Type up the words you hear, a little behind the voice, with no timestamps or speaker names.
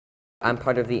I'm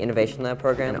part of the Innovation Lab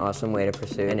program, an awesome way to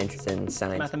pursue an interest in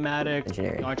science, mathematics,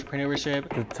 engineering, entrepreneurship,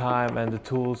 the time and the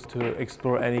tools to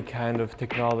explore any kind of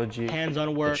technology,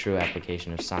 hands-on work, the true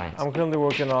application of science. I'm currently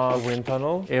working on wind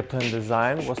tunnel. Airplane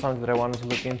design was something that I wanted to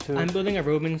look into. I'm building a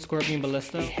Roman Scorpion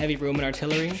ballista, heavy Roman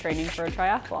artillery, training for a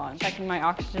triathlon, checking my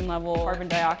oxygen level, carbon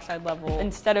dioxide level.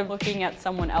 Instead of looking at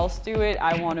someone else do it,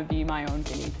 I want to be my own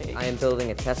guinea pig. I am building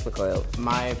a Tesla coil.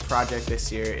 My project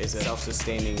this year is a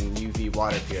self-sustaining UV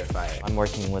water purifier. I'm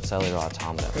working with cellular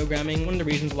automata. Programming, one of the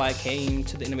reasons why I came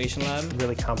to the Innovation Lab.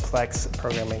 Really complex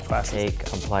programming classes. Take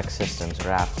complex systems,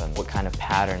 graph them, what kind of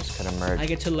patterns could emerge. I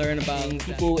get to learn about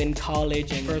people in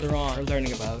college and further on are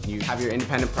learning about. You have your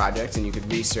independent projects and you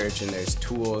could research, and there's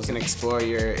tools and explore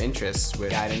your interests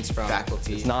with guidance from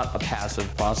faculty. It's not a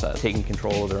passive process, taking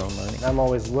control of their own learning. I'm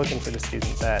always looking for the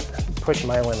students that push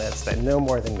my limits, that know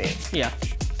more than me. Yeah,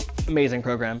 amazing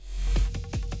program.